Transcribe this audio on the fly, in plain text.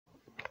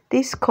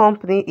This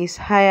company is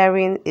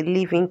hiring a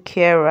living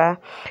carer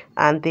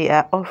and they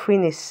are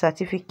offering a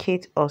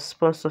certificate of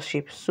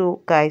sponsorship.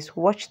 So guys,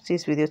 watch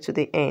this video to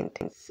the end.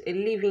 A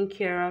living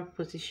carer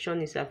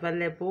position is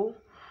available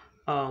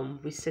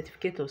with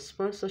certificate of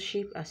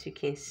sponsorship, as you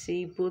can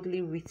see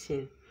boldly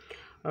written.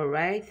 All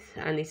right,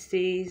 and it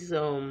says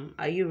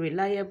are you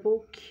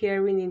reliable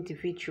caring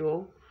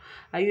individual?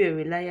 Are you a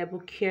reliable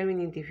caring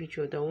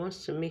individual that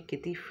wants to make a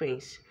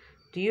difference?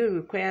 Do you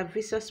require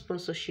visa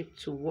sponsorship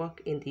to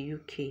work in the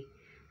UK?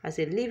 As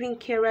a living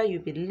carer,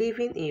 you'll be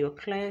living in your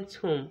client's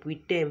home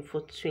with them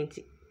for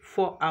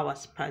 24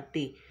 hours per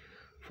day.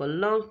 For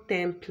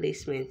long-term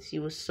placements,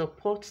 you will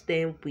support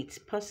them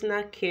with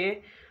personal care,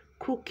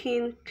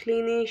 cooking,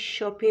 cleaning,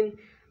 shopping,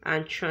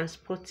 and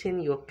transporting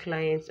your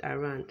clients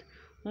around.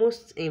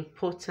 Most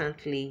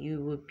importantly,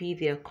 you will be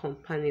their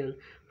companion,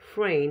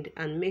 friend,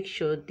 and make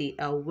sure they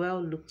are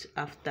well looked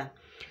after.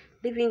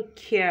 Living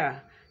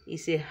care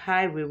is a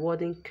high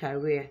rewarding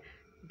career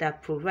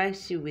that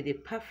provides you with a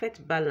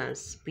perfect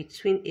balance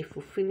between a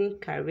fulfilling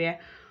career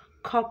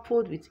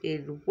coupled with a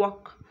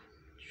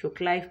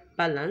work-life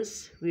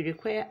balance. We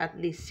require at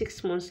least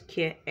 6 months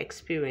care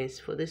experience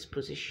for this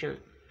position.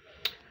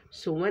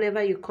 So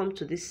whenever you come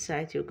to this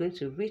site, you're going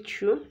to read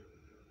through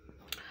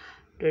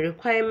the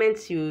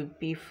requirements. You'll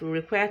be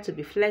required to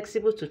be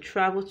flexible to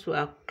travel to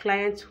our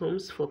clients'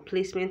 homes for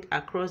placement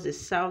across the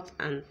south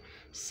and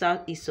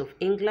southeast of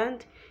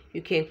England.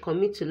 You can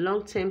commit to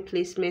long-term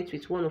placement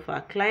with one of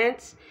our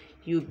clients.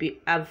 You'll be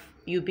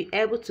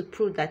able to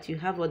prove that you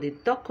have all the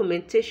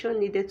documentation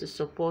needed to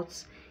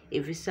support a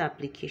visa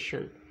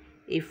application.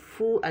 A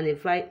full and a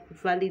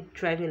valid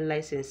driving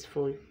license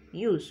for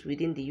use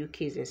within the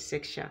UK is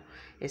essential,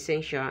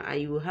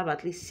 and you will have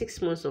at least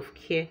 6 months of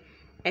care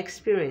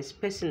experience,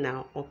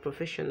 personal or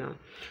professional.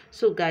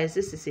 So guys,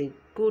 this is a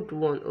good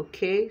one.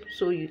 Okay,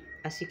 so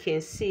as you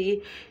can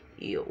see,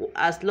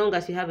 as long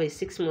as you have a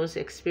 6 months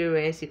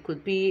experience, it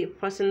could be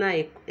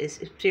personal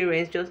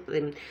experience. Just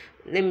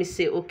let me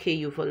say, okay,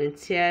 you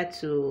volunteer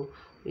to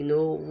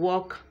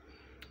work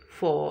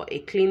for a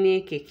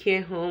clinic, a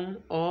care home,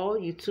 or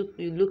you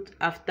looked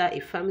after a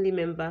family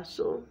member.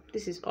 So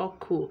this is all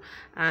cool,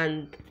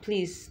 and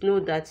please know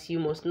that you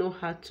must know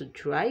how to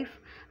drive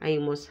and you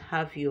must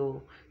have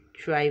your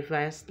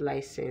driver's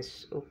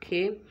license.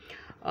 Okay,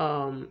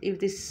 if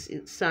this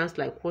sounds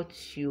like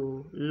what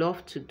you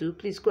love to do,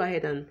 please go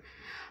ahead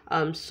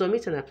and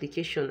submit an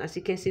application. As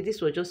you can see,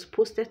 this was just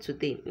posted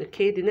today.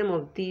 Okay, the name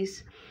of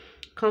this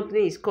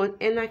company is called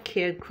Enna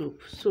Care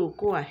Group. So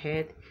go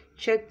ahead,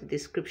 check the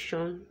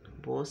description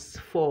box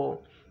for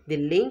the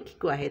link.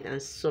 Go ahead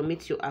and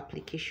submit your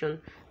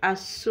application as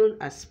soon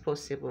as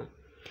possible.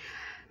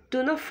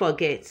 Do not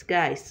forget,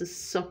 guys, to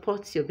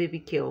support your baby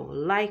girl.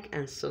 Like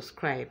and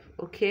subscribe.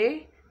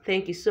 Okay,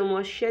 thank you so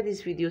much. Share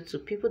this video to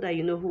people that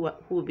you know who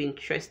will be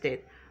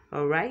interested.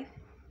 All right,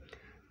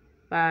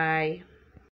 bye.